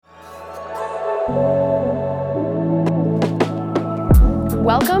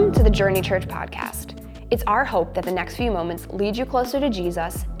Welcome to the Journey Church podcast. It's our hope that the next few moments lead you closer to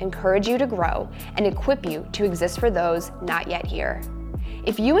Jesus, encourage you to grow, and equip you to exist for those not yet here.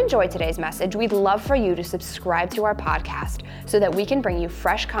 If you enjoyed today's message, we'd love for you to subscribe to our podcast so that we can bring you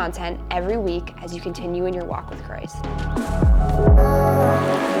fresh content every week as you continue in your walk with Christ.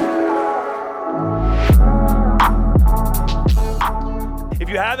 If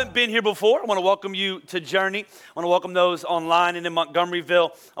you haven't been here before, I want to welcome you to Journey. I want to welcome those online and in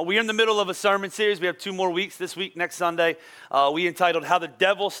Montgomeryville. We are in the middle of a sermon series. We have 2 more weeks this week, next Sunday. We entitled, How the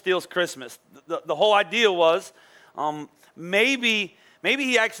Devil Steals Christmas. The whole idea was maybe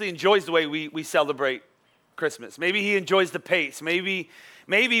he actually enjoys the way we celebrate Christmas. Maybe he enjoys the pace. Maybe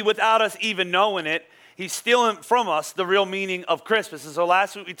without us even knowing it, he's stealing from us the real meaning of Christmas. And so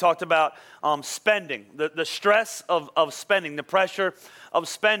last week we talked about spending, the stress of spending, the pressure of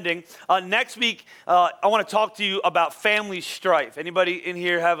spending. Next week, I want to talk to you about family strife. Anybody in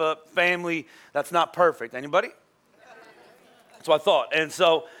here have a family that's not perfect? Anybody? That's what I thought. And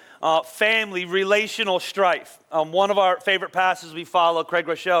so family, relational strife. One of our favorite pastors we follow, Craig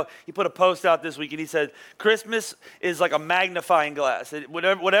Rochelle, he put a post out this week and he said, Christmas is like a magnifying glass.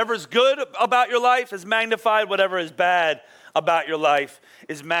 Whatever is good about your life is magnified. Whatever is bad about your life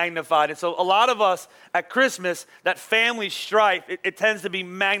is magnified. And so a lot of us at Christmas, that family strife, it tends to be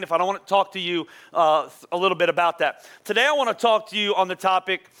magnified. I want to talk to you a little bit about that. Today I want to talk to you on the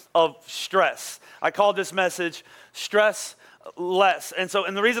topic of stress. I called this message, Stress Less. And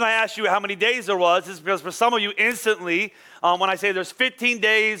the reason I asked you how many days there was is because for some of you instantly, when I say there's 15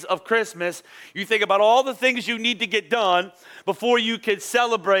 days of Christmas, you think about all the things you need to get done before you could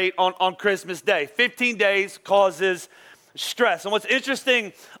celebrate on Christmas Day. 15 days causes stress. And what's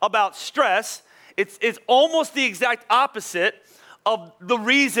interesting about stress, it's almost the exact opposite of the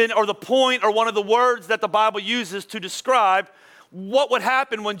reason or the point or one of the words that the Bible uses to describe what would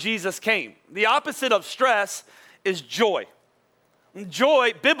happen when Jesus came. The opposite of stress is joy.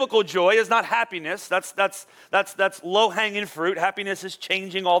 Joy, biblical joy, is not happiness. That's low-hanging fruit. Happiness is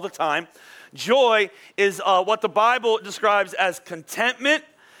changing all the time. Joy is what the Bible describes as contentment,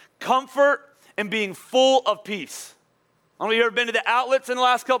 comfort, and being full of peace. I don't know if you've ever been to the outlets in the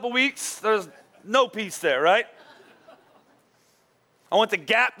last couple weeks. There's no peace there, right? I went to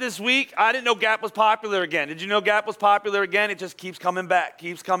Gap this week. I didn't know Gap was popular again. Did you know Gap was popular again? It just keeps coming back.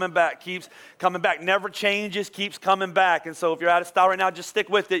 Never changes, keeps coming back. And so if you're out of style right now, just stick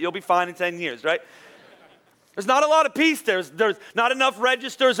with it. You'll be fine in 10 years, right? There's not a lot of peace there. There's not enough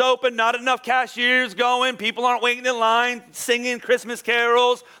registers open, not enough cashiers going. People aren't waiting in line, singing Christmas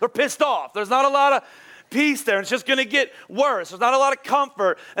carols. They're pissed off. There's not a lot of peace there. It's just going to get worse. There's not a lot of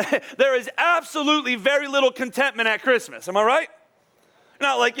comfort. There is absolutely very little contentment at Christmas. Am I right? You're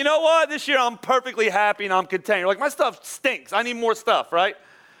not like, you know what? This year I'm perfectly happy and I'm content. You're like, my stuff stinks. I need more stuff, right?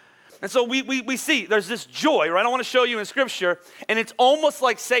 And so we see there's this joy, right? I want to show you in Scripture, and it's almost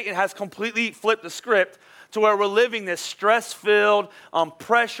like Satan has completely flipped the script to where we're living this stress-filled,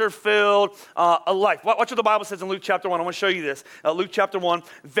 pressure-filled life. Watch what the Bible says in Luke chapter 1. I want to show you this. Luke chapter 1,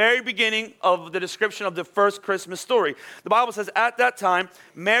 very beginning of the description of the first Christmas story. The Bible says, at that time,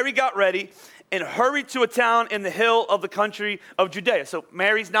 Mary got ready and hurried to a town in the hill of the country of Judea. So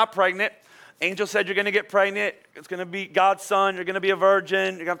Mary's not pregnant. Angel said you're going to get pregnant. It's going to be God's son. You're going to be a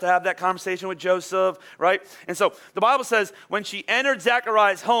virgin. You're going to have that conversation with Joseph, right? And so the Bible says when she entered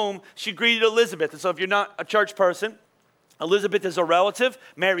Zechariah's home, she greeted Elizabeth. And so if you're not a church person, Elizabeth is a relative.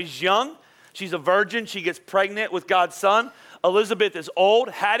 Mary's young. She's a virgin. She gets pregnant with God's son. Elizabeth is old,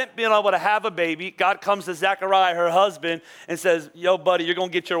 hadn't been able to have a baby. God comes to Zechariah, her husband, and says, yo, buddy, you're going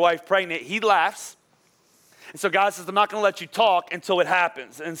to get your wife pregnant. He laughs. And so God says, I'm not going to let you talk until it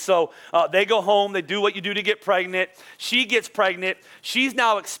happens. And so they go home. They do what you do to get pregnant. She gets pregnant. She's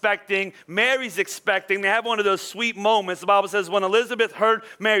now expecting. Mary's expecting. They have one of those sweet moments. The Bible says when Elizabeth heard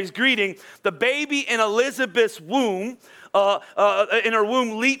Mary's greeting, the baby in Elizabeth's womb,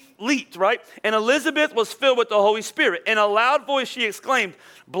 leaped, right? And Elizabeth was filled with the Holy Spirit. In a loud voice, she exclaimed,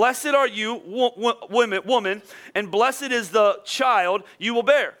 blessed are you, woman, and blessed is the child you will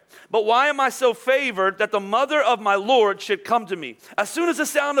bear. But why am I so favored that the mother of my Lord should come to me? As soon as the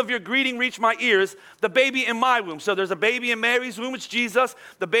sound of your greeting reached my ears, the baby in my womb. So there's a baby in Mary's womb, it's Jesus.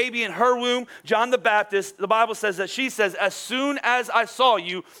 The baby in her womb, John the Baptist. The Bible says that she says, as soon as I saw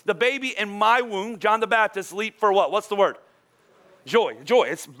you, the baby in my womb, John the Baptist, leaped for what? What's the word? Joy.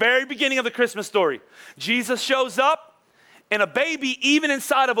 It's the very beginning of the Christmas story. Jesus shows up, and a baby, even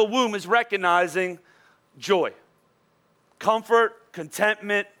inside of a womb, is recognizing joy, comfort,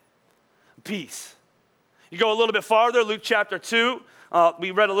 contentment, peace. You go a little bit farther, Luke chapter 2,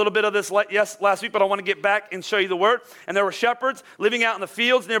 We read a little bit of this last week, but I want to get back and show you the word. And there were shepherds living out in the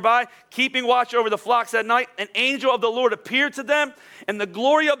fields nearby, keeping watch over the flocks at night. An angel of the Lord appeared to them, and the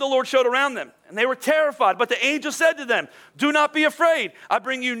glory of the Lord showed around them. And they were terrified. But the angel said to them, "Do not be afraid. I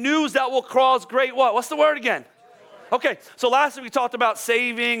bring you news that will cause great" what? What's the word again? Okay, so last week we talked about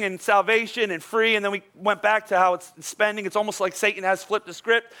saving and salvation and free, and then we went back to how it's spending. It's almost like Satan has flipped the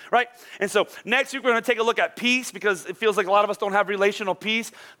script, right? And so next week we're going to take a look at peace, because it feels like a lot of us don't have relational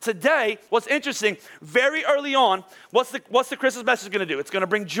peace. Today, what's interesting, very early on, what's the Christmas message going to do? It's going to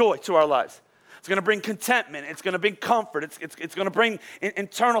bring joy to our lives. It's going to bring contentment. It's going to bring comfort. It's going to bring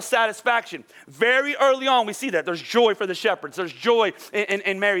internal satisfaction. Very early on, we see that. There's joy for the shepherds. There's joy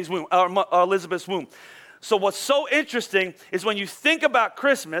in Mary's womb, Elizabeth's womb. So what's so interesting is when you think about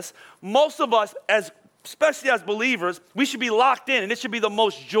Christmas, most of us, especially as believers, we should be locked in, and it should be the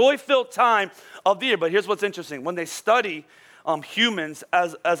most joy-filled time of the year. But here's what's interesting. When they study humans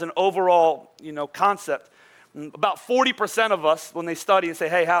as an overall, concept, about 40% of us, when they study and say,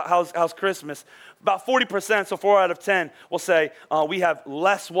 hey, how's Christmas? About 40%, so 4 out of 10, will say we have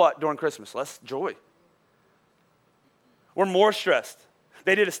less what during Christmas? Less joy. We're more stressed.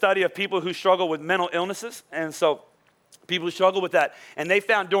 They did a study of people who struggle with mental illnesses, and so people who struggle with that, and they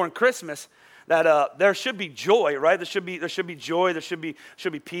found during Christmas that there should be joy, right? There should be joy, there should be peace,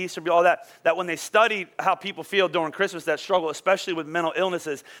 there should be all that. That when they studied how people feel during Christmas that struggle, especially with mental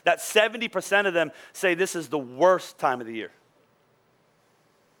illnesses, that 70% of them say this is the worst time of the year.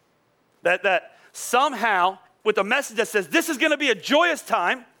 That somehow, with a message that says this is going to be a joyous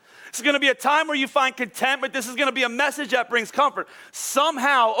time, this is going to be a time where you find contentment. This is going to be a message that brings comfort.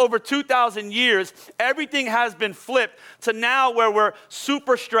 Somehow, over 2,000 years, everything has been flipped to now where we're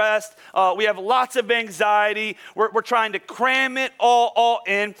super stressed. We have lots of anxiety. We're trying to cram it all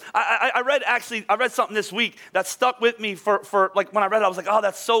in. I read something this week that stuck with me for like when I read it, I was like, oh,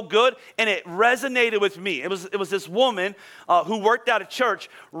 that's so good. And it resonated with me. It was this woman who worked at a church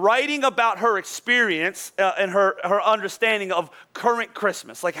writing about her experience and her understanding of current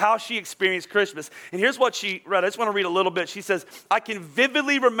Christmas, like how she experienced Christmas. And here's what she read. I just want to read a little bit. She says, I can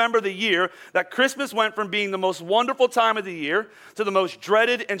vividly remember the year that Christmas went from being the most wonderful time of the year to the most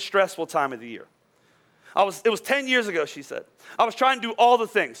dreaded and stressful time of the year. It was 10 years ago, she said. I was trying to do all the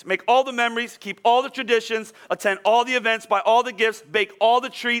things, make all the memories, keep all the traditions, attend all the events, buy all the gifts, bake all the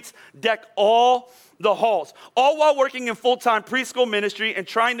treats, deck all the halls, all while working in full-time preschool ministry and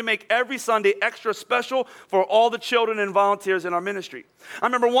trying to make every Sunday extra special for all the children and volunteers in our ministry. I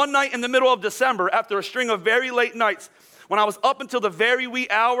remember one night in the middle of December, after a string of very late nights, when I was up until the very wee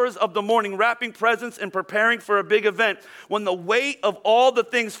hours of the morning wrapping presents and preparing for a big event, when the weight of all the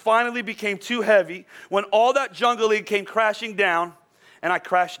things finally became too heavy, when all that jungling came crashing down, and I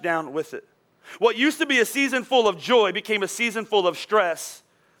crashed down with it. What used to be a season full of joy became a season full of stress,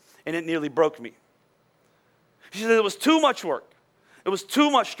 and it nearly broke me. She said it was too much work. It was too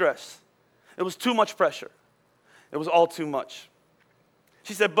much stress. It was too much pressure. It was all too much.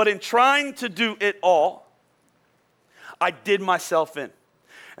 She said, but in trying to do it all, I did myself in.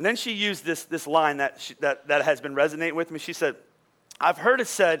 And then she used this line that has been resonating with me. She said, I've heard it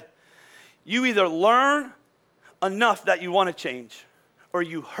said, you either learn enough that you want to change, or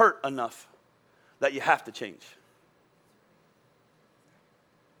you hurt enough that you have to change.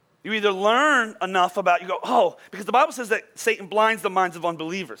 You either learn enough about, you go, because the Bible says that Satan blinds the minds of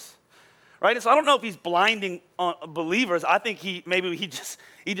unbelievers. Right? And so I don't know if he's blinding believers. I think he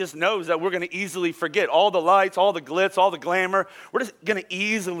just knows that we're going to easily forget all the lights, all the glitz, all the glamour. We're just going to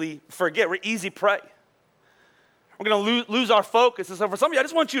easily forget. We're easy prey. We're going to lose our focus. And so for some of you, I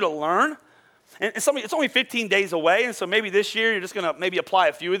just want you to learn. And some of you, it's only 15 days away, and so maybe this year you're just going to maybe apply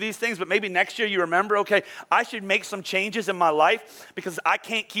a few of these things, but maybe next year you remember, okay, I should make some changes in my life because I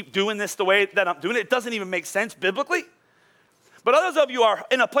can't keep doing this the way that I'm doing it. It doesn't even make sense biblically. But others of you are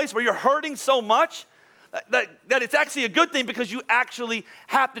in a place where you're hurting so much that it's actually a good thing because you actually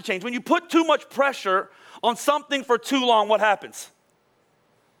have to change. When you put too much pressure on something for too long, what happens?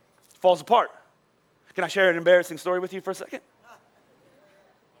 It falls apart. Can I share an embarrassing story with you for a second?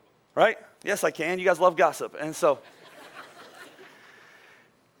 Right? Yes, I can. You guys love gossip. And so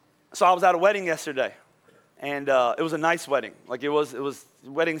I was at a wedding yesterday, and it was a nice wedding. Like it was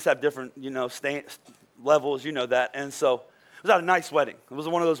weddings have different, levels, you know that. And so it was at a nice wedding. It was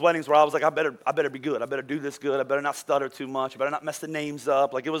one of those weddings where I was like, I better be good. I better do this good. I better not stutter too much. I better not mess the names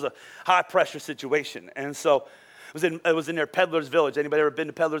up. Like it was a high pressure situation. And so it was in near Peddler's Village. Anybody ever been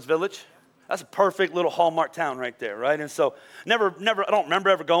to Peddler's Village? That's a perfect little Hallmark town right there, right? And so I don't remember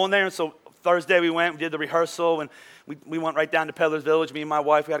ever going there. And so Thursday we did the rehearsal, and we went right down to Peddler's Village. Me and my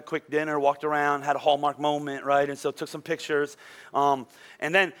wife, we had a quick dinner, walked around, had a Hallmark moment, right? And so took some pictures. And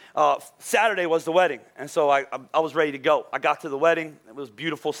then Saturday was the wedding, and so I was ready to go. I got to the wedding. It was a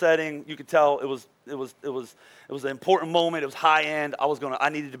beautiful setting. You could tell it was an important moment. It was high end. I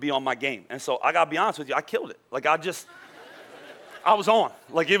needed to be on my game, and so I gotta be honest with you, I killed it. Like I was on.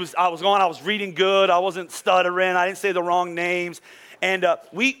 I was on. I was reading good. I wasn't stuttering. I didn't say the wrong names. And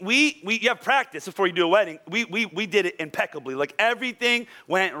you have practice before you do a wedding. We did it impeccably. Like everything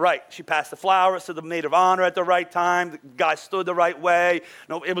went right. She passed the flowers to the maid of honor at the right time. The guy stood the right way.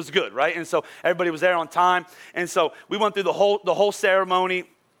 No, it was good, right? And so everybody was there on time. And so we went through the whole ceremony.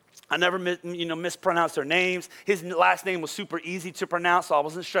 I never mispronounced their names. His last name was super easy to pronounce, so I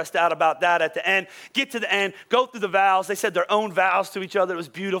wasn't stressed out about that at the end. Get to the end, go through the vows. They said their own vows to each other. It was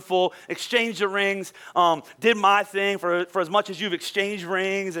beautiful. Exchanged the rings. Did my thing for as much as you've exchanged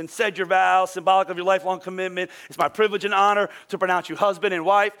rings and said your vows, symbolic of your lifelong commitment. It's my privilege and honor to pronounce you husband and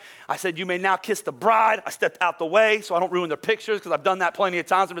wife. I said, you may now kiss the bride. I stepped out the way so I don't ruin their pictures because I've done that plenty of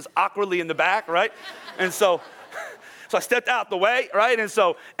times. I'm just awkwardly in the back, right? And so I stepped out the way, right? And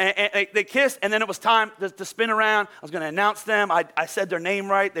so and they kissed, and then it was time to spin around. I was going to announce them. I said their name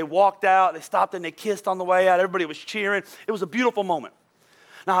right. They walked out. They stopped, and they kissed on the way out. Everybody was cheering. It was a beautiful moment.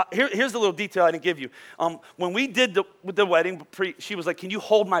 Now, here's the little detail I didn't give you. When we did the wedding, she was like, can you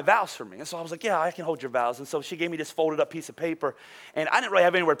hold my vows for me? And so I was like, yeah, I can hold your vows. And so she gave me this folded up piece of paper, and I didn't really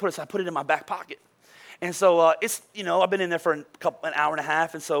have anywhere to put it, so I put it in my back pocket. And so I've been in there for an hour and a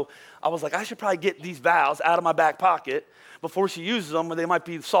half, and so I was like, I should probably get these vows out of my back pocket before she uses them, or they might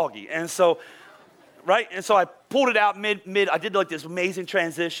be soggy. And so, right? And so I pulled it out mid. I did like this amazing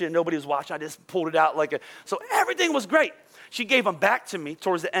transition. Nobody was watching. I just pulled it out so everything was great. She gave them back to me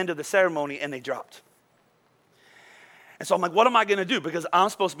towards the end of the ceremony, and they dropped. And so I'm like, what am I going to do? Because I'm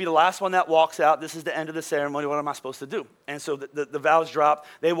supposed to be the last one that walks out. This is the end of the ceremony. What am I supposed to do? And so the vows drop.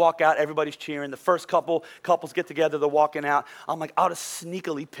 They walk out. Everybody's cheering. The first couples get together. They're walking out. I'm like, I'll just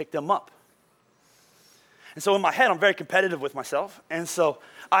sneakily pick them up. And so in my head, I'm very competitive with myself. And so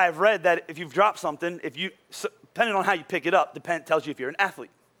I have read that if you've dropped something, depending on how you pick it up, tells you if you're an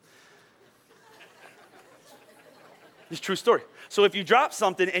athlete. It's a true story. So if you drop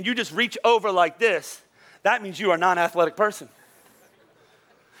something and you just reach over like this, that means you are a non-athletic person.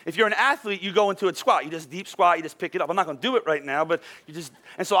 If you're an athlete, you go into a squat. You just deep squat. You just pick it up. I'm not going to do it right now, but you just.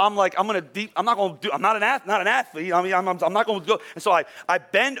 And so I'm like, I'm not an athlete. I mean, I'm not going to go. And so I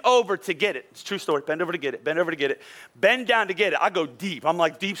bend over to get it. It's a true story. Bend over to get it. Bend over to get it. Bend down to get it. I go deep. I'm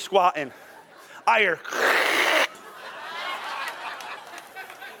like deep squatting. I hear.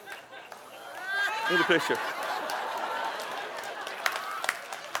 Look at the picture.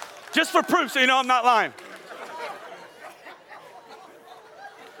 Just for proof, so you know I'm not lying.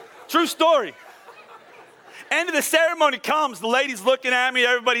 True story. End of the ceremony comes, the lady's looking at me,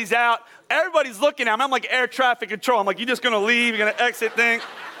 everybody's out. Everybody's looking at me. I'm like air traffic control. I'm like, you just gonna leave, you're gonna exit thing.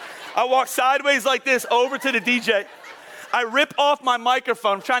 I walk sideways like this over to the DJ. I rip off my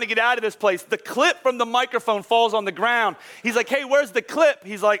microphone. I'm trying to get out of this place. The clip from the microphone falls on the ground. He's like, hey, where's the clip?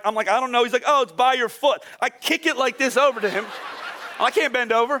 I'm like, I don't know. He's like, oh, it's by your foot. I kick it like this over to him. I can't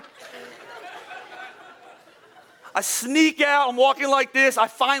bend over. I sneak out, I'm walking like this. I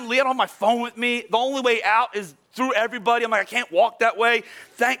don't have my phone with me. The only way out is through everybody. I'm like, I can't walk that way.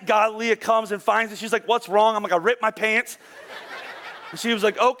 Thank God Leah comes and finds it. She's like, what's wrong? I'm like, I ripped my pants. And she was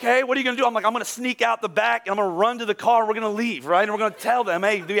like, okay, what are you gonna do? I'm like, I'm gonna sneak out the back and I'm gonna run to the car and we're gonna leave, right? And we're gonna tell them,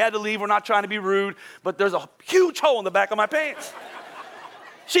 hey, we had to leave. We're not trying to be rude, but there's a huge hole in the back of my pants.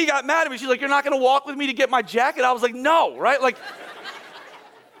 She got mad at me. She's like, you're not gonna walk with me to get my jacket? I was like, no, right? Like,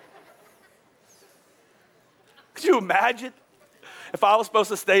 could you imagine if I was supposed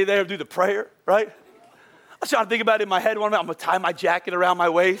to stay there and do the prayer, right? I was trying to think about it in my head one minute. I'm going to tie my jacket around my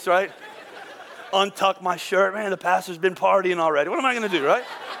waist, right? Untuck my shirt. Man, the pastor's been partying already. What am I going to do, right?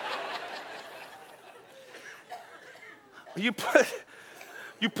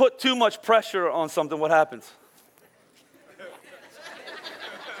 You put too much pressure on something, what happens?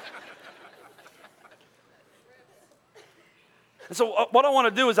 And so what I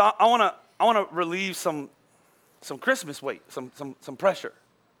want to do is I want to relieve some Christmas weight, some pressure.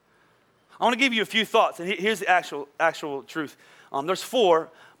 I want to give you a few thoughts, and here's the actual truth. There's 4,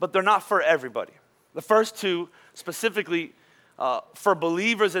 but they're not for everybody. The first 2 specifically for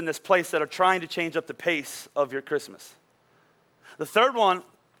believers in this place that are trying to change up the pace of your Christmas. The third one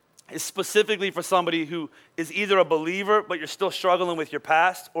is specifically for somebody who is either a believer, but you're still struggling with your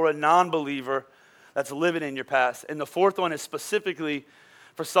past, or a non-believer that's living in your past. And the fourth one is specifically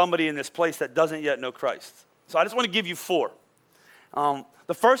for somebody in this place that doesn't yet know Christ. So I just want to give you 4.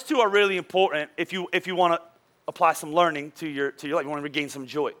 The first two are really important if you want to apply some learning to your life. You want to regain some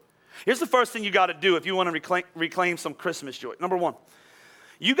joy. Here's the first thing you got to do if you want to reclaim some Christmas joy. Number one,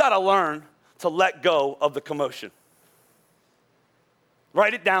 you got to learn to let go of the commotion.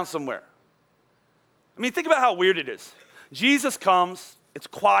 Write it down somewhere. I mean, think about how weird it is. Jesus comes, it's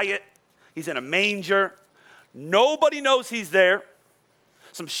quiet, he's in a manger, nobody knows he's there.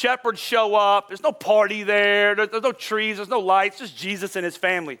 Some shepherds show up, there's no party there, there's no trees, there's no lights, just Jesus and his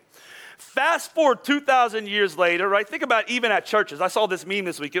family. Fast forward 2,000 years later, right? Think about even at churches. I saw this meme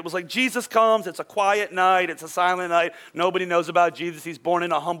this week. It was like Jesus comes, it's a quiet night, it's a silent night. Nobody knows about Jesus. He's born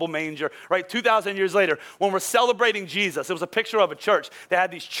in a humble manger, right? 2,000 years later, when we're celebrating Jesus, it was a picture of a church. They had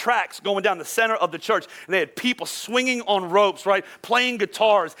these tracks going down the center of the church, and they had people swinging on ropes, right? Playing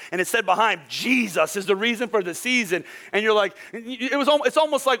guitars, and it said behind, Jesus is the reason for the season. And you're like, it's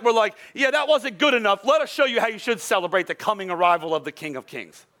almost like we're like, yeah, that wasn't good enough. Let us show you how you should celebrate the coming arrival of the King of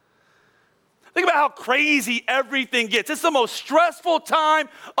Kings. Think about how crazy everything gets. It's the most stressful time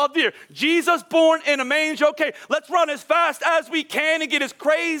of the year. Jesus born in a manger. Okay, let's run as fast as we can and get as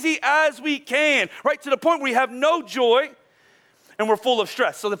crazy as we can, right? To the point where we have no joy and we're full of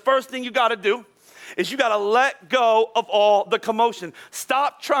stress. So the first thing you got to do is you got to let go of all the commotion.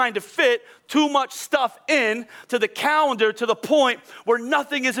 Stop trying to fit too much stuff in to the calendar to the point where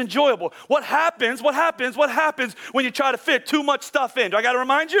nothing is enjoyable. What happens when you try to fit too much stuff in? Do I got to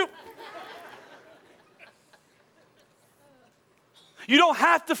remind you? You don't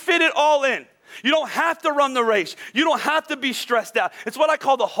have to fit it all in. You don't have to run the race. You don't have to be stressed out. It's what I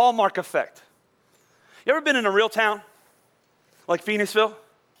call the Hallmark effect. You ever been in a real town like Phoenixville?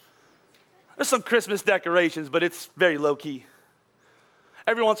 There's some Christmas decorations, but it's very low-key.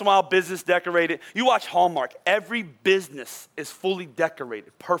 Every once in a while, business decorated. You watch Hallmark. Every business is fully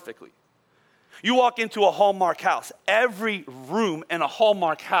decorated perfectly. You walk into a Hallmark house. Every room in a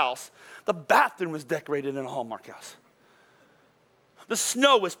Hallmark house, the bathroom is decorated in a Hallmark house. The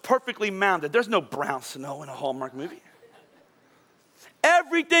snow is perfectly mounted. There's no brown snow in a Hallmark movie.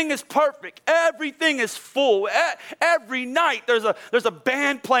 Everything is perfect. Everything is full. Every night there's a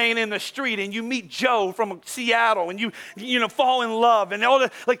band playing in the street, and you meet Joe from Seattle, and you fall in love, and all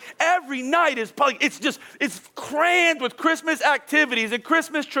that. Like every night is probably it's crammed with Christmas activities and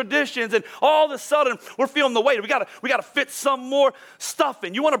Christmas traditions, and all of a sudden we're feeling the weight. We gotta fit some more stuff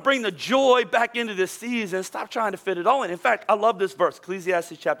in. You want to bring the joy back into this season. Stop trying to fit it all in. In fact, I love this verse,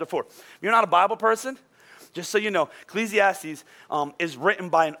 Ecclesiastes chapter 4. If you're not a Bible person, just so you know, Ecclesiastes is written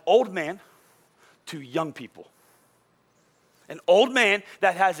by an old man to young people. An old man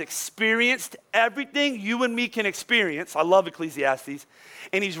that has experienced everything you and me can experience. I love Ecclesiastes.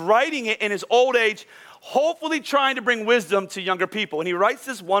 And he's writing it in his old age, hopefully trying to bring wisdom to younger people. And he writes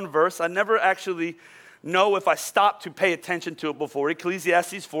this one verse. I never actually know if I stopped to pay attention to it before.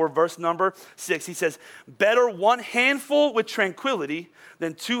 Ecclesiastes 4, verse number 6. He says, better one handful with tranquility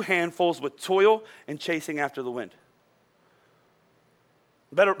than two handfuls with toil and chasing after the wind.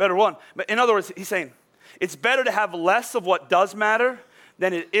 Better one. But in other words, he's saying, it's better to have less of what does matter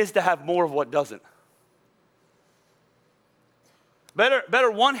than it is to have more of what doesn't.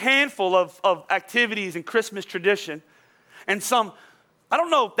 Better one handful of activities and Christmas tradition and some, I don't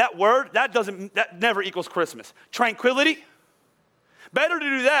know, that word, that never equals Christmas. Tranquility. Better to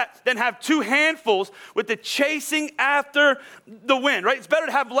do that than have two handfuls with the chasing after the wind, right? It's better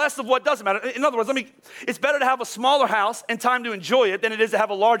to have less of what doesn't matter. In other words, it's better to have a smaller house and time to enjoy it than it is to have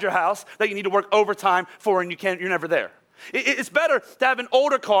a larger house that you need to work overtime for and you're never there. It's better to have an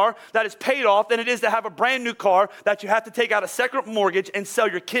older car that is paid off than it is to have a brand new car that you have to take out a second mortgage and sell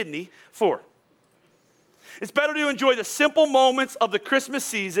your kidney for. It's better to enjoy the simple moments of the Christmas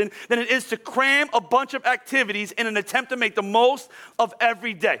season than it is to cram a bunch of activities in an attempt to make the most of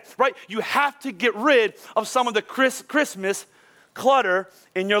every day, right? You have to get rid of some of the Christmas clutter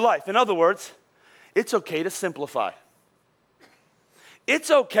in your life. In other words, it's okay to simplify.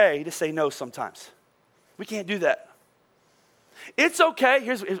 It's okay to say no sometimes. We can't do that. It's okay,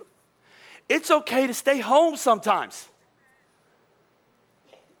 it's okay to stay home sometimes.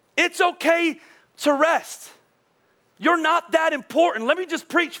 It's okay to rest. You're not that important. Let me just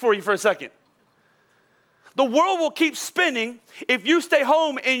preach for you for a second. The world will keep spinning if you stay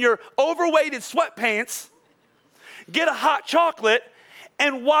home in your overweighted sweatpants, get a hot chocolate,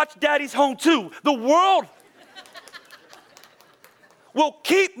 and watch Daddy's Home 2. The world will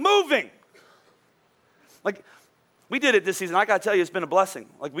keep moving. Like, We did it this season. I got to tell you, it's been a blessing.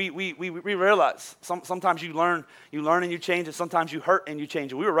 Like we realize sometimes you learn and you change, and sometimes you hurt and you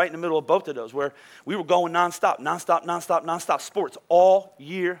change. And we were right in the middle of both of those where we were going nonstop sports all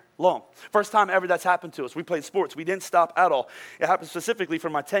year long. First time ever that's happened to us. We played sports. We didn't stop at all. It happened specifically for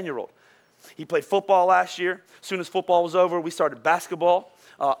my 10-year-old. He played football last year. As soon as football was over, we started basketball.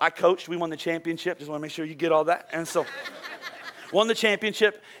 I coached. We won the championship. Just want to make sure you get all that. And so won the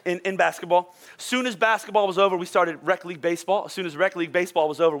championship in basketball. As soon as basketball was over, we started rec league baseball. As soon as rec league baseball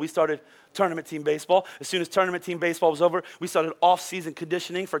was over, we started tournament team baseball. As soon as tournament team baseball was over, we started off-season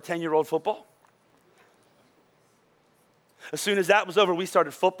conditioning for 10-year-old football. As soon as that was over, we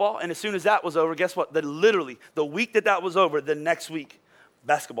started football. And as soon as that was over, guess what? Literally, the week that was over, the next week,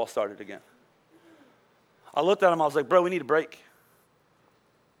 basketball started again. I looked at him, I was like, bro, we need a break.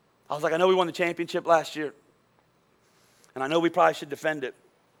 I was like, I know we won the championship last year, and I know we probably should defend it,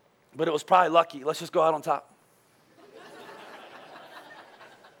 but it was probably lucky. Let's just go out on top.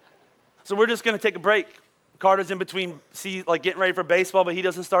 So we're just going to take a break. Carter's in between, getting ready for baseball, but he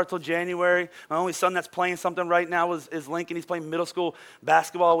doesn't start till January. My only son that's playing something right now is Lincoln. He's playing middle school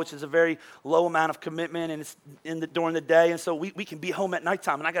basketball, which is a very low amount of commitment, and it's during the day, and so we can be home at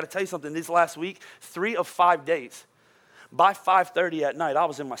nighttime. And I got to tell you something, this last week, 3 of 5 days, by 5:30 at night, I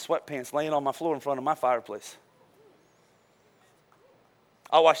was in my sweatpants laying on my floor in front of my fireplace.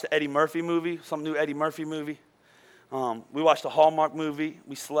 I watched the Eddie Murphy movie, some new Eddie Murphy movie. We watched a Hallmark movie.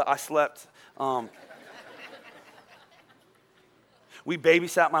 I slept. We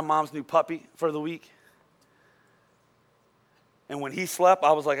babysat my mom's new puppy for the week. And when he slept,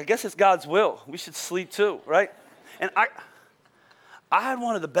 I was like, I guess it's God's will. We should sleep too, right? And I had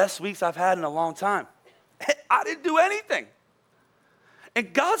one of the best weeks I've had in a long time. I didn't do anything.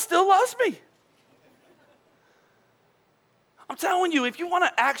 And God still loves me. I'm telling you, if you want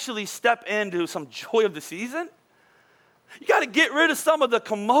to actually step into some joy of the season, you got to get rid of some of the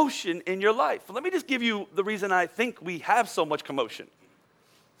commotion in your life. Let me just give you the reason I think we have so much commotion.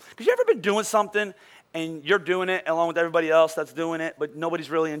 Because you ever been doing something and you're doing it along with everybody else that's doing it, but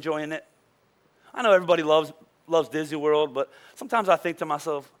nobody's really enjoying it? I know everybody loves Disney World, but sometimes I think to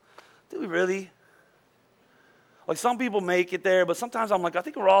myself, do we really? Like some people make it there, but sometimes I'm like, I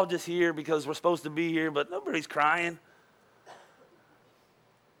think we're all just here because we're supposed to be here, but nobody's crying.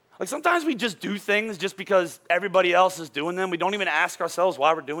 Like sometimes we just do things just because everybody else is doing them. We don't even ask ourselves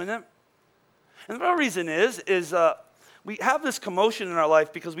why we're doing them. And the real reason is we have this commotion in our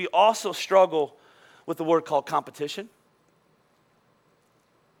life because we also struggle with the word called competition.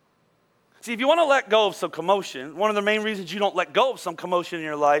 See, if you want to let go of some commotion, one of the main reasons you don't let go of some commotion in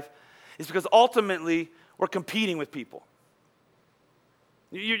your life is because ultimately we're competing with people.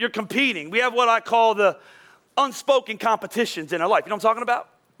 You're competing. We have what I call the unspoken competitions in our life. You know what I'm talking about?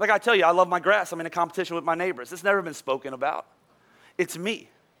 Like I tell you, I love my grass. I'm in a competition with my neighbors. It's never been spoken about. It's me.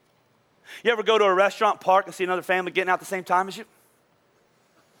 You ever go to a restaurant, park, and see another family getting out at the same time as you?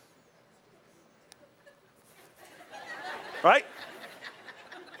 Right?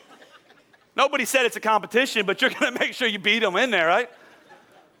 Nobody said it's a competition, but you're going to make sure you beat them in there, right?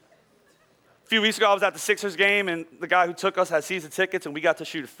 A few weeks ago, I was at the Sixers game, and the guy who took us had season tickets, and we got to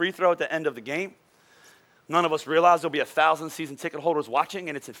shoot a free throw at the end of the game. None of us realized there'll be 1,000 season ticket holders watching,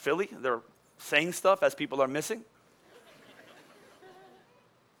 and it's in Philly. They're saying stuff as people are missing.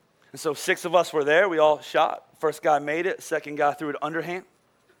 And so 6 of us were there. We all shot. First guy made it. Second guy threw it underhand.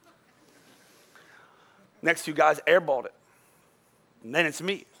 Next 2 guys airballed it. And then it's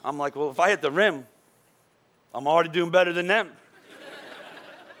me. I'm like, well, if I hit the rim, I'm already doing better than them.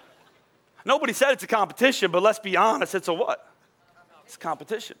 Nobody said it's a competition, but let's be honest, it's a what? It's a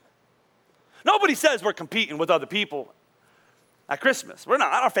competition. Nobody says we're competing with other people at Christmas. We're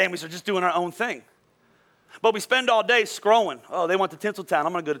not. Our families are just doing our own thing. But we spend all day scrolling. Oh, they went to Tinseltown.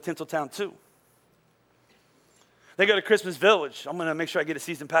 I'm going to go to Tinseltown too. They go to Christmas Village. I'm going to make sure I get a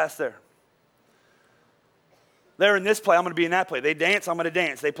season pass there. They're in this play. I'm going to be in that play. They dance. I'm going to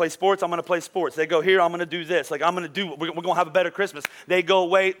dance. They play sports. I'm going to play sports. They go here. I'm going to do this. We're going to have a better Christmas. They go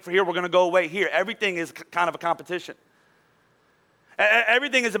away for here. We're going to go away here. Everything is kind of a competition.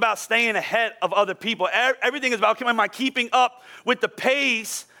 Everything is about staying ahead of other people. Everything is about, am I keeping up with the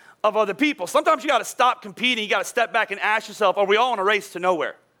pace of other people? Sometimes you got to stop competing. You got to step back and ask yourself, are we all in a race to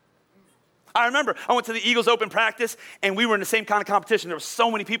nowhere? I remember I went to the Eagles open practice, and we were in the same kind of competition. There were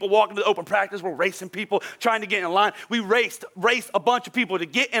so many people walking to the open practice. We're racing people, trying to get in a line. We raced a bunch of people to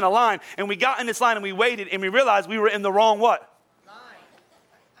get in a line, and we got in this line, and we waited, and we realized we were in the wrong what? Line.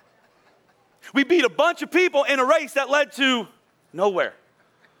 We beat a bunch of people in a race that led to nowhere.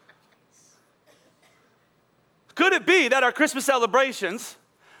 Could it be that our Christmas celebrations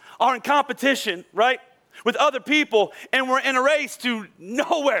are in competition, right, with other people, and we're in a race to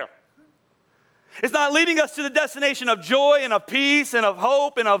nowhere. It's not leading us to the destination of joy and of peace and of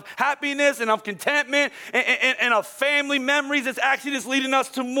hope and of happiness and of contentment and of family memories. It's actually just leading us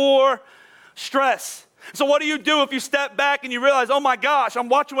to more stress. So what do you do if you step back and you realize, oh my gosh, I'm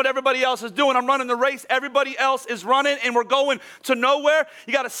watching what everybody else is doing. I'm running the race everybody else is running and we're going to nowhere.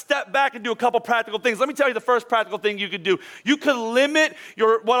 You got to step back and do a couple practical things. Let me tell you the first practical thing you could do. You could limit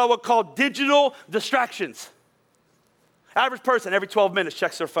your what I would call digital distractions. Average person every 12 minutes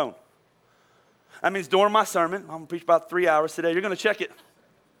checks their phone. That means during my sermon, I'm going to preach about 3 hours today, you're going to check it.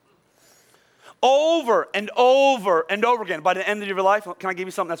 Over and over and over again. By the end of your life, can I give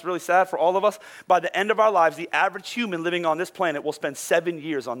you something that's really sad for all of us? By the end of our lives, the average human living on this planet will spend 7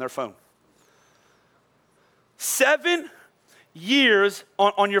 years on their phone. 7 years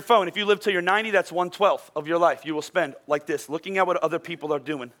on your phone. If you live till you're 90, that's 1/12 of your life. You will spend like this, looking at what other people are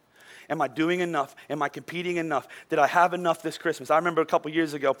doing. Am I doing enough? Am I competing enough? Did I have enough this Christmas? I remember a couple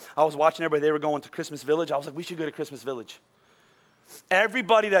years ago, I was watching everybody, they were going to Christmas Village. I was like, we should go to Christmas Village.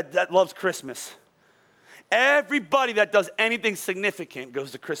 Everybody that loves Christmas, everybody that does anything significant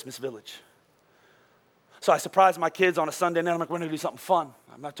goes to Christmas Village. So I surprised my kids on a Sunday night. I'm like, we're going to do something fun.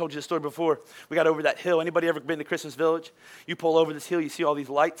 I've told you this story before. We got over that hill. Anybody ever been to Christmas Village? You pull over this hill, you see all these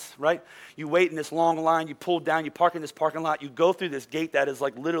lights, right? You wait in this long line, you pull down, you park in this parking lot, you go through this gate that is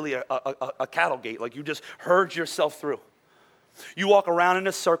like literally a cattle gate, like you just herd yourself through. You walk around in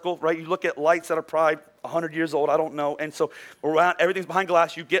a circle, right? You look at lights that are probably 100 years old, I don't know. And so around, everything's behind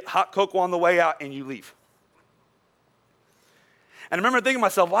glass. You get hot cocoa on the way out and you leave. And I remember thinking to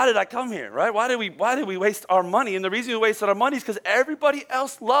myself, why did I come here, right? Why did we waste our money? And the reason we wasted our money is because everybody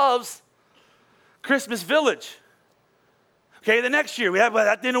else loves Christmas Village. Okay, the next year, well,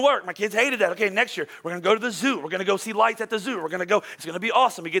 that didn't work. My kids hated that. Okay, next year, we're going to go to the zoo. We're going to go see lights at the zoo. We're going to go, it's going to be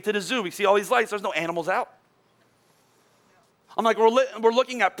awesome. We get to the zoo, we see all these lights. There's no animals out. I'm like, we're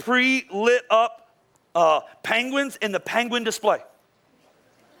looking at pre-lit up penguins in the penguin display.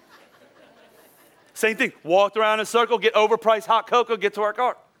 Same thing. Walked around in a circle, get overpriced hot cocoa, get to our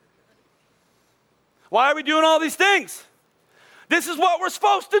car. Why are we doing all these things? This is what we're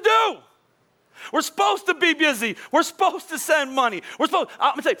supposed to do. We're supposed to be busy. We're supposed to send money. I'm going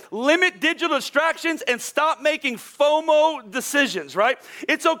to say, limit digital distractions and stop making FOMO decisions, right?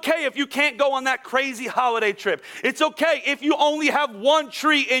 It's okay if you can't go on that crazy holiday trip. It's okay if you only have one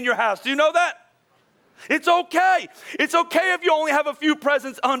tree in your house. Do you know that? It's okay. It's okay if you only have a few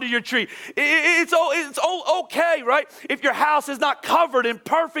presents under your tree. It's okay, right? If your house is not covered in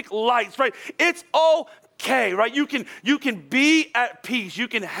perfect lights, right? It's okay, right? You can be at peace. You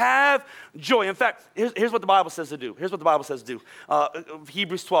can have joy. In fact, here's what the Bible says to do. Here's what the Bible says to do.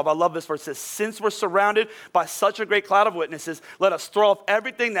 Hebrews 12, I love this verse. It says, since we're surrounded by such a great cloud of witnesses, let us throw off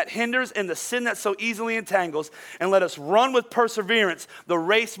everything that hinders and the sin that so easily entangles, and let us run with perseverance the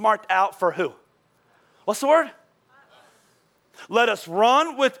race marked out for who? What's the word? Let us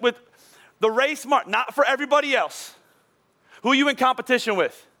run with the race marked, not for everybody else. Who are you in competition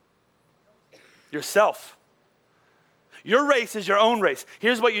with? Yourself. Your race is your own race.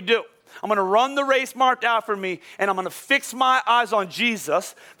 Here's what you do. I'm going to run the race marked out for me, and I'm going to fix my eyes on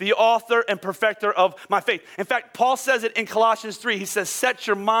Jesus, the author and perfecter of my faith. In fact, Paul says it in Colossians 3. He says, set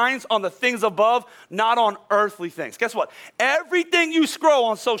your minds on the things above, not on earthly things. Guess what? Everything you scroll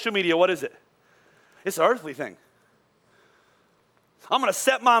on social media, what is it? It's an earthly thing. I'm going to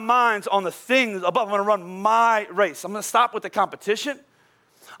set my minds on the things above. I'm going to run my race. I'm going to stop with the competition.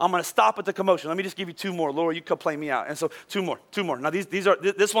 I'm going to stop with the commotion. Let me just give you two more. Laura, you could play me out. And so two more. Now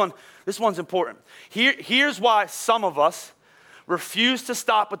this one's important. Here's why some of us refuse to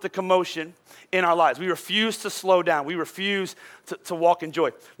stop with the commotion in our lives. We refuse to slow down. We refuse to walk in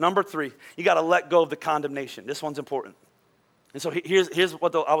joy. Number 3, you got to let go of the condemnation. This one's important. And so here's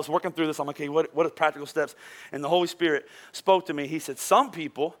what I was working through this. I'm like, okay, what are practical steps? And the Holy Spirit spoke to me. He said, some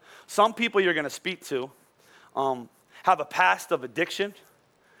people you're going to speak to have a past of addiction,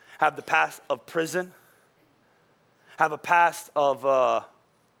 have the past of prison, have a past of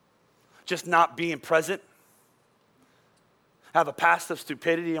just not being present, have a past of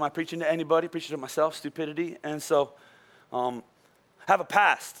stupidity. Am I preaching to anybody? Preaching to myself, stupidity. And so have a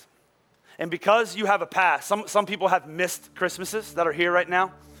past. And because you have a past, some people have missed Christmases that are here right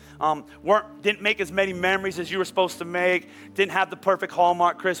now. Didn't make as many memories as you were supposed to make, didn't have the perfect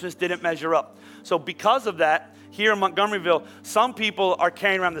Hallmark Christmas, didn't measure up. So because of that, here in Montgomeryville, some people are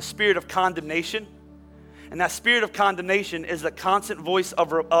carrying around the spirit of condemnation. And that spirit of condemnation is the constant voice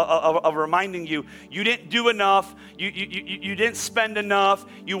of reminding you, you didn't do enough, you didn't spend enough,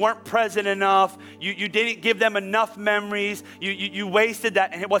 you weren't present enough, you didn't give them enough memories, you wasted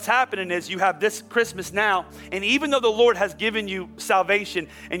that. And what's happening is you have this Christmas now, and even though the Lord has given you salvation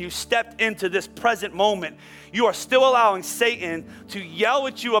and you stepped into this present moment, you are still allowing Satan to yell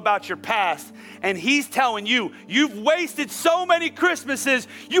at you about your past. And he's telling you, you've wasted so many Christmases,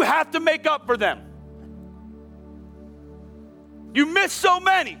 you have to make up for them. You missed so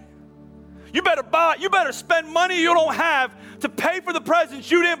many. You better spend money you don't have to pay for the presents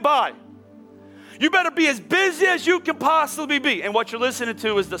you didn't buy. You better be as busy as you can possibly be. And what you're listening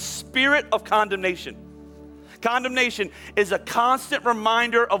to is the spirit of condemnation. Condemnation is a constant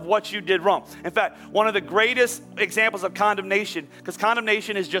reminder of what you did wrong. In fact, one of the greatest examples of condemnation, because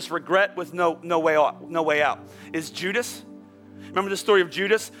condemnation is just regret with no way out, is Judas. Remember the story of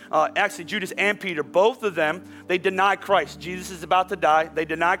Judas? Actually, Judas and Peter, both of them, they deny Christ. Jesus is about to die. They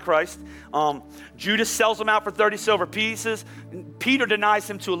deny Christ. Judas sells him out for 30 silver pieces. Peter denies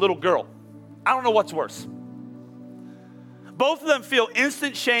him to a little girl. I don't know what's worse. Both of them feel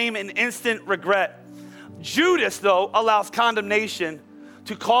instant shame and instant regret. Judas, though, allows condemnation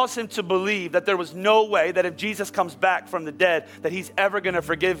to cause him to believe that there was no way that if Jesus comes back from the dead that he's ever going to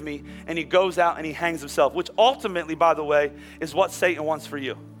forgive me, and he goes out and he hangs himself, which ultimately, by the way, is what Satan wants for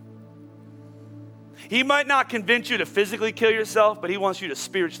you. He might not convince you to physically kill yourself, but he wants you to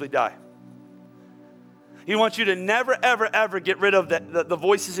spiritually die. He wants you to never, ever, ever get rid of the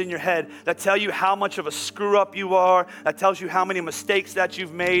voices in your head that tell you how much of a screw up you are, that tells you how many mistakes that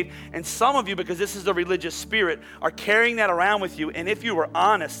you've made. And some of you, because this is the religious spirit, are carrying that around with you. And if you were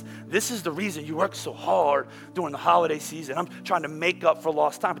honest, this is the reason you work so hard during the holiday season. I'm trying to make up for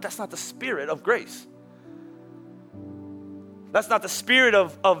lost time. But that's not the spirit of grace. That's not the spirit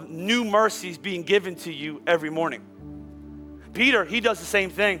of new mercies being given to you every morning. Peter, he does the same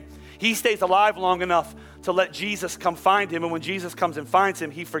thing. He stays alive long enough to let Jesus come find him. And when Jesus comes and finds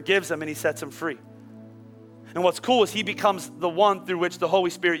him, he forgives him and he sets him free. And what's cool is he becomes the one through which the Holy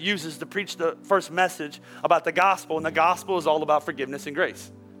Spirit uses to preach the first message about the gospel. And the gospel is all about forgiveness and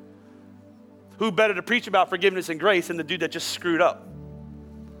grace. Who better to preach about forgiveness and grace than the dude that just screwed up?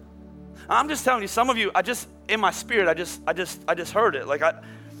 I'm just telling you, some of you, in my spirit, I just heard it. Like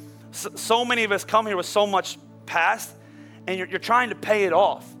so many of us come here with so much past, and you're trying to pay it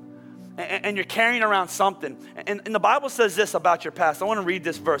off. And you're carrying around something. And the Bible says this about your past. I want to read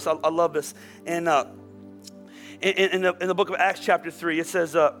this verse. I love this. In the book of Acts chapter 3, it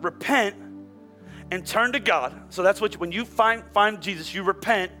says, repent and turn to God. So that's what when you find Jesus, you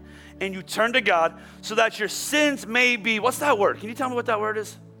repent and you turn to God so that your sins may be, what's that word? Can you tell me what that word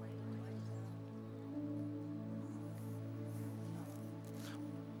is?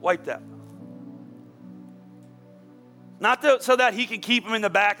 Wipe that. Not so that he can keep them in the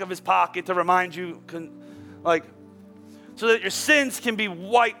back of his pocket to remind you, so that your sins can be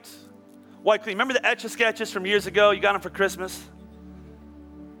wiped clean. Remember the Etch-a-Sketches from years ago? You got them for Christmas.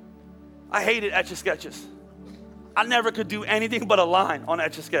 I hated Etch-a-Sketches. I never could do anything but a line on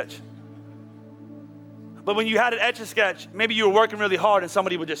Etch-a-Sketch. But when you had an Etch-a-Sketch, maybe you were working really hard and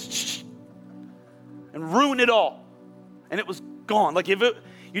somebody would just shh and ruin it all. And it was gone. Like there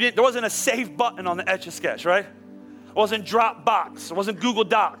wasn't a save button on the Etch-a-Sketch, right? It wasn't Dropbox. It wasn't Google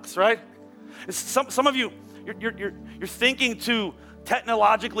Docs, right? Some of you, you're thinking too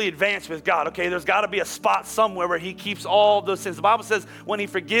technologically advanced with God. Okay, there's got to be a spot somewhere where he keeps all those sins. The Bible says when he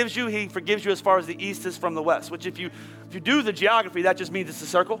forgives you as far as the east is from the west, which if you do the geography, that just means it's a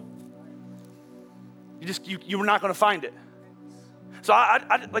circle. You're not going to find it. So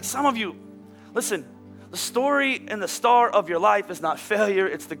I like some of you, listen, the story and the star of your life is not failure,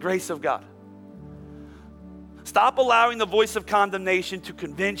 it's the grace of God. Stop allowing the voice of condemnation to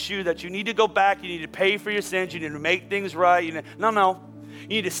convince you that you need to go back, you need to pay for your sins, you need to make things right. No. You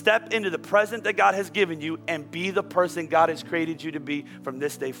need to step into the present that God has given you and be the person God has created you to be from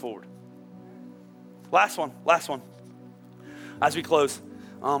this day forward. Last one. As we close,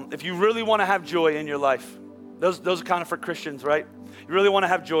 if you really want to have joy in your life, those are kind of for Christians, right? You really want to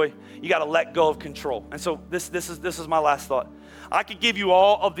have joy, you got to let go of control. And so this is my last thought. I could give you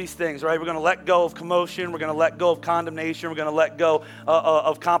all of these things, right? We're going to let go of commotion. We're going to let go of condemnation. We're going to let go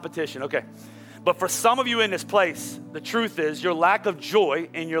of competition. Okay. But for some of you in this place, the truth is your lack of joy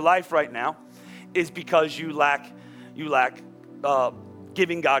in your life right now is because you lack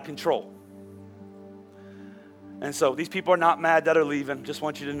giving God control. And so these people are not mad that are leaving. Just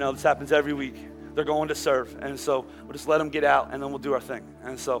want you to know this happens every week. They're going to serve. And so we'll just let them get out and then we'll do our thing.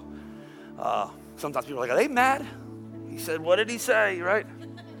 And so sometimes people are like, are they mad? He said, what did he say, right?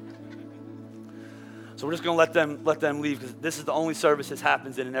 So we're just going to let them leave because this is the only service this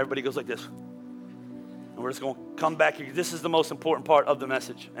happens in, and everybody goes like this. And we're just going to come back here. This is the most important part of the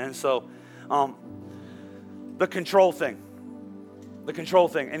message. And so the control thing.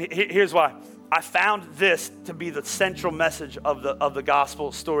 And here's why. I found this to be the central message of the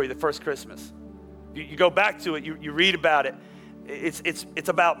gospel story, the first Christmas. You go back to it, you read about it. It's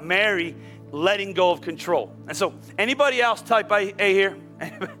about Mary letting go of control. And so anybody else type A here?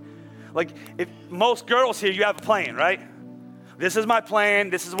 Like, if most girls here, you have a plan, right? This is my plan.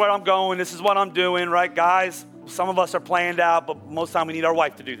 This is where I'm going. This is what I'm doing, right? Guys, some of us are planned out, but most of the time we need our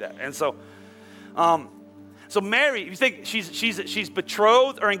wife to do that. And so, so Mary, you think she's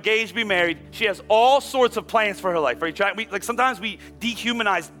betrothed or engaged to be married. She has all sorts of plans for her life. Right? Like sometimes we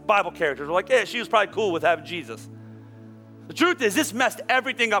dehumanize Bible characters. We're like, yeah, she was probably cool with having Jesus. The truth is, this messed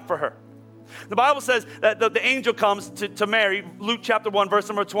everything up for her. The Bible says that the angel comes to Mary, Luke chapter 1, verse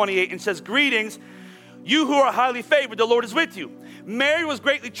number 28, and says, "Greetings, you who are highly favored, the Lord is with you." Mary was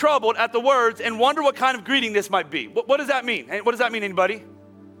greatly troubled at the words and wondered what kind of greeting this might be. What does that mean? What does that mean, anybody?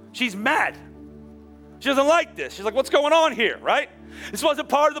 She's mad. She doesn't like this. She's like, what's going on here, right? This wasn't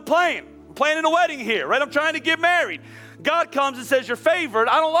part of the plan. I'm planning a wedding here, right? I'm trying to get married. God comes and says, you're favored.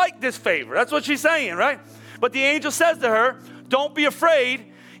 I don't like this favor. That's what she's saying, right? But the angel says to her, don't be afraid.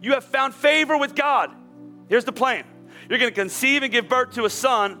 You have found favor with God. Here's the plan. You're going to conceive and give birth to a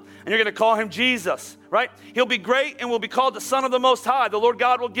son, and you're going to call him Jesus, right? He'll be great and will be called the Son of the Most High. The Lord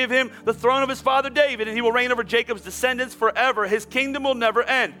God will give him the throne of his father David, and he will reign over Jacob's descendants forever. His kingdom will never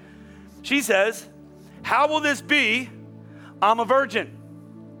end. She says, how will this be? I'm a virgin.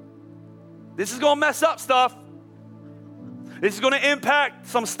 This is going to mess up stuff. This is going to impact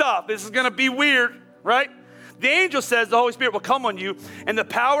some stuff. This is going to be weird, right? The angel says the Holy Spirit will come on you, and the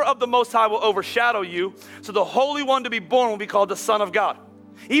power of the Most High will overshadow you. So the Holy One to be born will be called the Son of God.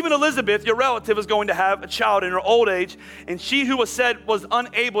 Even Elizabeth, your relative, is going to have a child in her old age, and she who was said was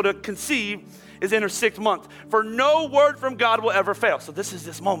unable to conceive is in her 6th month. For no word from God will ever fail. So this is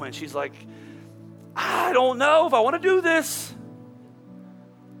this moment. She's like, I don't know if I want to do this.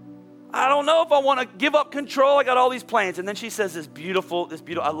 I don't know if I want to give up control. I got all these plans. And then she says this beautiful,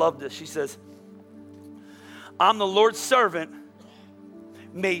 I love this. She says, I'm the Lord's servant.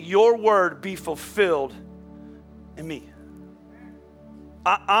 May your word be fulfilled in me.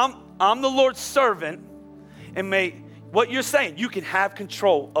 I'm the Lord's servant, and may what you're saying, you can have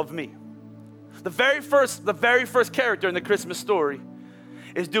control of me. The very first character in the Christmas story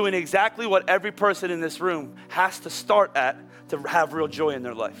is doing exactly what every person in this room has to start at to have real joy in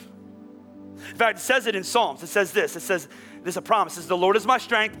their life. In fact, it says it in Psalms. It says this. It says, there's a promise. It says, the Lord is my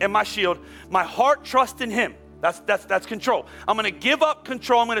strength and my shield. My heart trusts in him. That's control. I'm going to give up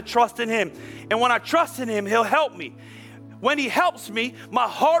control. I'm going to trust in him. And when I trust in him, he'll help me. When he helps me, my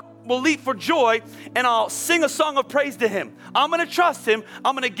heart will leap for joy, and I'll sing a song of praise to him. I'm going to trust him.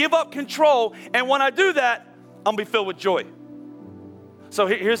 I'm going to give up control. And when I do that, I'm going to be filled with joy. So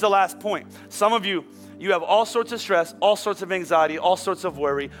here's the last point. Some of you have all sorts of stress, all sorts of anxiety, all sorts of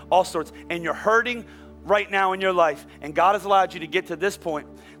worry, and you're hurting right now in your life. And God has allowed you to get to this point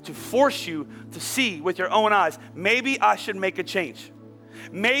to force you to see with your own eyes, maybe I should make a change.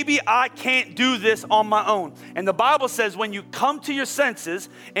 Maybe I can't do this on my own. And the Bible says when you come to your senses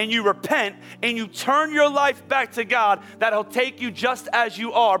and you repent and you turn your life back to God, that he'll take you just as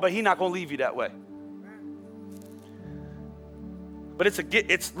you are, but he's not going to leave you that way. But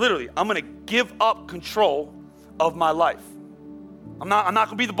it's literally, I'm going to give up control of my life. I'm not going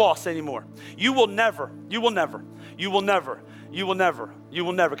to be the boss anymore. You will never, can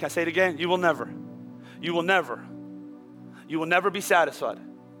I say it again? You will never be satisfied.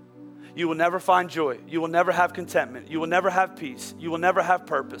 You will never find joy. You will never have contentment. You will never have peace. You will never have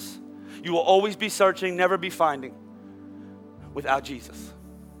purpose. You will always be searching, never be finding without Jesus.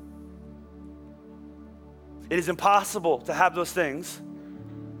 It is impossible to have those things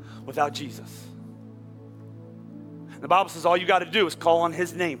without Jesus. The Bible says all you got to do is call on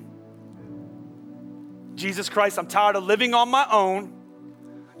his name. Jesus Christ, I'm tired of living on my own.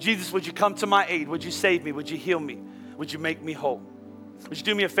 Jesus, would you come to my aid? Would you save me? Would you heal me? Would you make me whole? Would you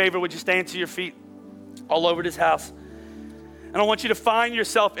do me a favor? Would you stand to your feet all over this house? And I want you to find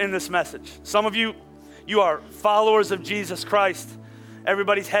yourself in this message. Some of you are followers of Jesus Christ.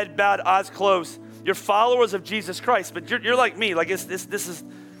 Everybody's head bowed, eyes closed. You're followers of Jesus Christ, but you're like me. Like it's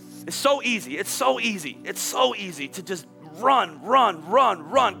so easy. It's so easy to just run,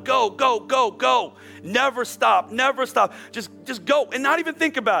 go. Never stop. Just go and not even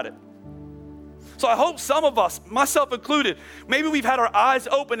think about it. So I hope some of us, myself included, maybe we've had our eyes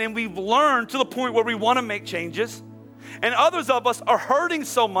open and we've learned to the point where we want to make changes. And others of us are hurting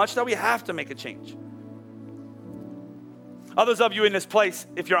so much that we have to make a change. Others of you in this place,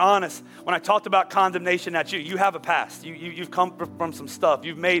 if you're honest, when I talked about condemnation at you, you have a past. You've come from some stuff.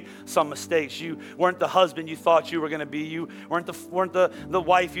 You've made some mistakes. You weren't the husband you thought you were going to be. You weren't the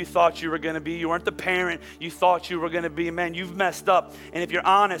wife you thought you were going to be. You weren't the parent you thought you were going to be. Man, you've messed up. And if you're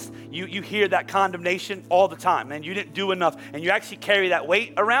honest, you hear that condemnation all the time. Man, you didn't do enough. And you actually carry that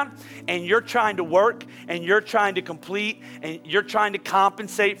weight around, and you're trying to work, and you're trying to complete, and you're trying to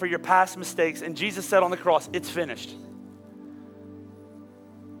compensate for your past mistakes. And Jesus said on the cross, it's finished.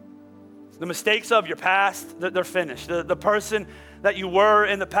 The mistakes of your past, they're finished. The person that you were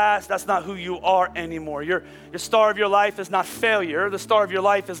in the past, that's not who you are anymore. Your star of your life is not failure. The star of your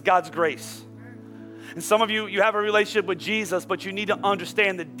life is God's grace. And some of you have a relationship with Jesus, but you need to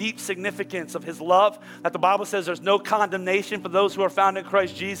understand the deep significance of his love, that the Bible says there's no condemnation for those who are found in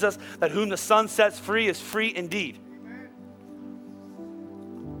Christ Jesus, that whom the Son sets free is free indeed.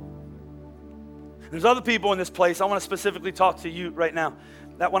 There's other people in this place. I want to specifically talk to you right now.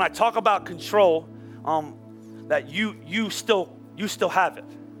 That when I talk about control, that you still have it.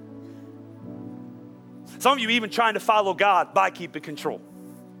 Some of you even trying to follow God by keeping control.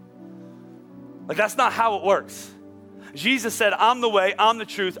 Like, that's not how it works. Jesus said, I'm the way, I'm the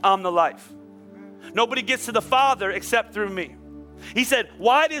truth, I'm the life. Nobody gets to the Father except through me. He said,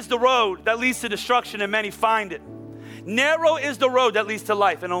 wide is the road that leads to destruction and many find it. Narrow is the road that leads to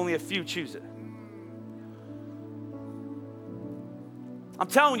life and only a few choose it. I'm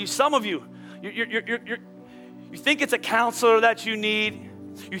telling you, some of you, you think it's a counselor that you need.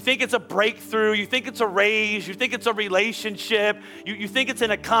 You think it's a breakthrough. You think it's a raise. You think it's a relationship. You think it's an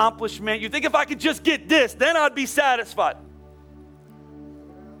accomplishment. You think if I could just get this, then I'd be satisfied.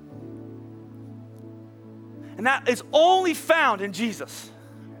 And that is only found in Jesus.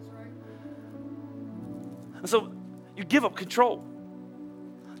 And so you give up control.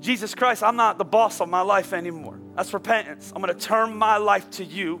 Jesus Christ, I'm not the boss of my life anymore. That's repentance. I'm going to turn my life to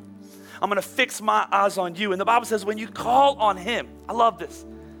you. I'm going to fix my eyes on you. And the Bible says when you call on him, I love this,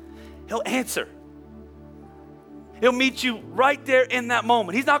 he'll answer. He'll meet you right there in that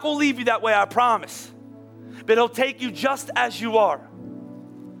moment. He's not going to leave you that way, I promise. But he'll take you just as you are.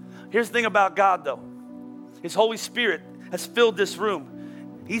 Here's the thing about God, though. His Holy Spirit has filled this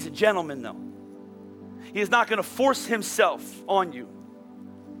room. He's a gentleman, though. He is not going to force himself on you.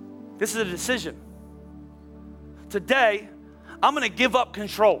 This is a decision. Today, I'm going to give up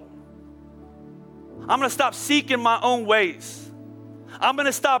control. I'm going to stop seeking my own ways. I'm going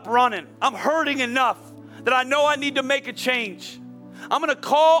to stop running. I'm hurting enough that I know I need to make a change. I'm going to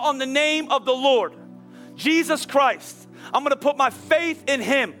call on the name of the Lord, Jesus Christ. I'm going to put my faith in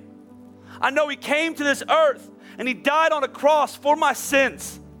him. I know he came to this earth and he died on a cross for my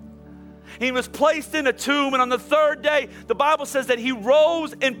sins. He was placed in a tomb, and on the third day, the Bible says that he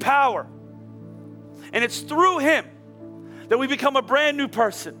rose in power. And it's through him that we become a brand new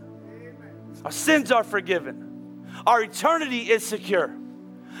person. Our sins are forgiven. Our eternity is secure.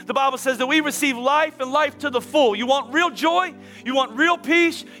 The Bible says that we receive life and life to the full. You want real joy? You want real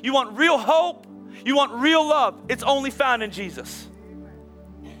peace? You want real hope? You want real love? It's only found in Jesus.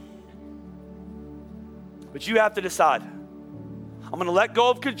 But you have to decide. I'm going to let go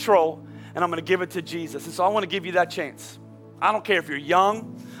of control and I'm going to give it to Jesus. And so I want to give you that chance. I don't care if you're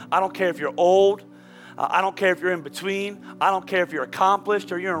young. I don't care if you're old. I don't care if you're in between. I don't care if you're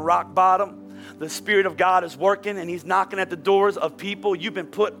accomplished or you're in rock bottom. The Spirit of God is working and he's knocking at the doors of people. You've been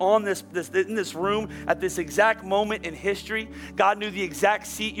put on in this room at this exact moment in history. God knew the exact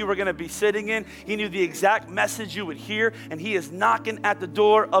seat you were going to be sitting in. He knew the exact message you would hear, and he is knocking at the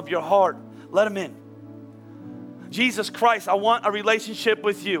door of your heart. Let him in. Jesus Christ, I want a relationship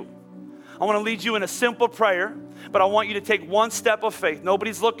with you. I want to lead you in a simple prayer, but I want you to take one step of faith.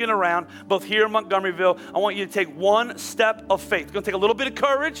 Nobody's looking around, both here in Montgomeryville. I want you to take one step of faith. It's going to take a little bit of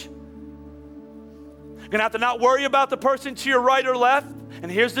courage. You're going to have to not worry about the person to your right or left.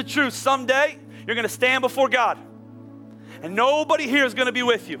 And here's the truth. Someday, you're going to stand before God. And nobody here is going to be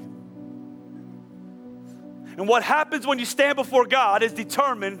with you. And what happens when you stand before God is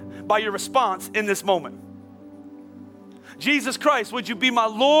determined by your response in this moment. Jesus Christ, would you be my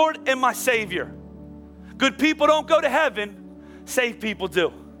Lord and my Savior? Good people don't go to heaven. Saved people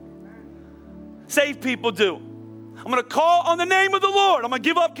do. Saved people do. I'm going to call on the name of the Lord. I'm going to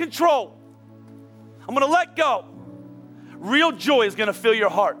give up control. I'm going to let go. Real joy is going to fill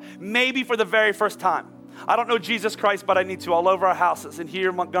your heart, maybe for the very first time. I don't know Jesus Christ, but I need to. All over our houses and here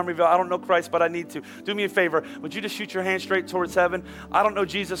in Montgomeryville, I don't know Christ, but I need to. Do me a favor. Would you just shoot your hand straight towards heaven? I don't know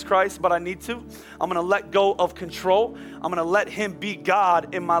Jesus Christ, but I need to. I'm going to let go of control. I'm going to let him be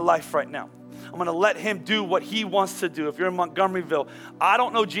God in my life right now. I'm gonna let him do what he wants to do. If you're in Montgomeryville, I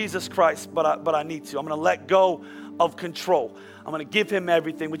don't know Jesus Christ, but I need to. I'm gonna let go of control. I'm gonna give him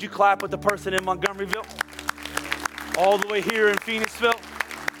everything. Would you clap with the person in Montgomeryville? All the way here in Phoenixville.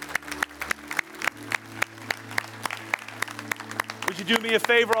 Would you do me a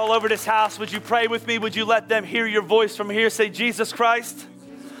favor all over this house? Would you pray with me? Would you let them hear your voice from here? Say, Jesus Christ,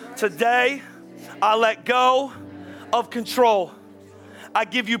 today I let go of control. I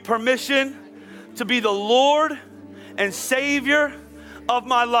give you permission to be the Lord and Savior of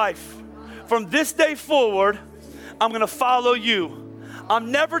my life. From this day forward, I'm going to follow you.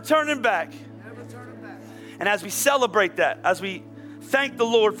 I'm never turning back. And as we celebrate that, as we thank the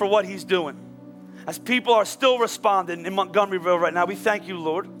Lord for what he's doing, as people are still responding in Montgomeryville right now, we thank you,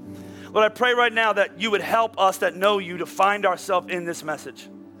 Lord. Lord, I pray right now that you would help us that know you to find ourselves in this message.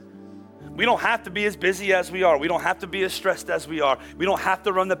 We don't have to be as busy as we are. We don't have to be as stressed as we are. We don't have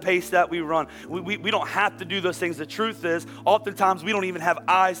to run the pace that we run. We don't have to do those things. The truth is, oftentimes we don't even have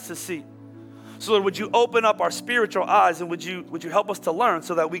eyes to see. So Lord, would you open up our spiritual eyes, and would you help us to learn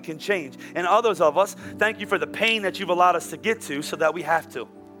so that we can change? And others of us, thank you for the pain that you've allowed us to get to so that we have to.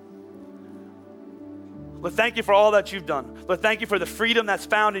 Lord, thank you for all that you've done. Lord, thank you for the freedom that's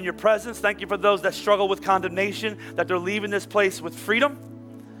found in your presence. Thank you for those that struggle with condemnation, that they're leaving this place with freedom,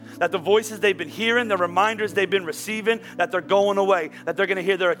 that the voices they've been hearing, the reminders they've been receiving, that they're going away, that they're going to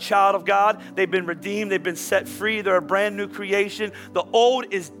hear they're a child of God, they've been redeemed, they've been set free, they're a brand new creation. The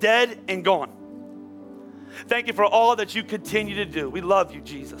old is dead and gone. Thank you for all that you continue to do. We love you,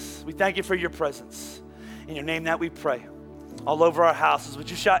 Jesus. We thank you for your presence. In your name that we pray. All over our houses.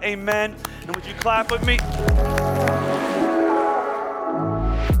 Would you shout amen? And would you clap with me?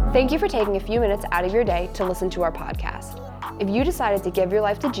 Thank you for taking a few minutes out of your day to listen to our podcast. If you decided to give your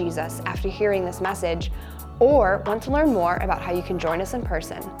life to Jesus after hearing this message, or want to learn more about how you can join us in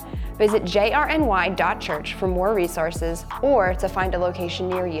person, visit jrny.church for more resources or to find a location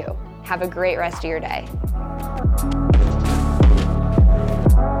near you. Have a great rest of your day.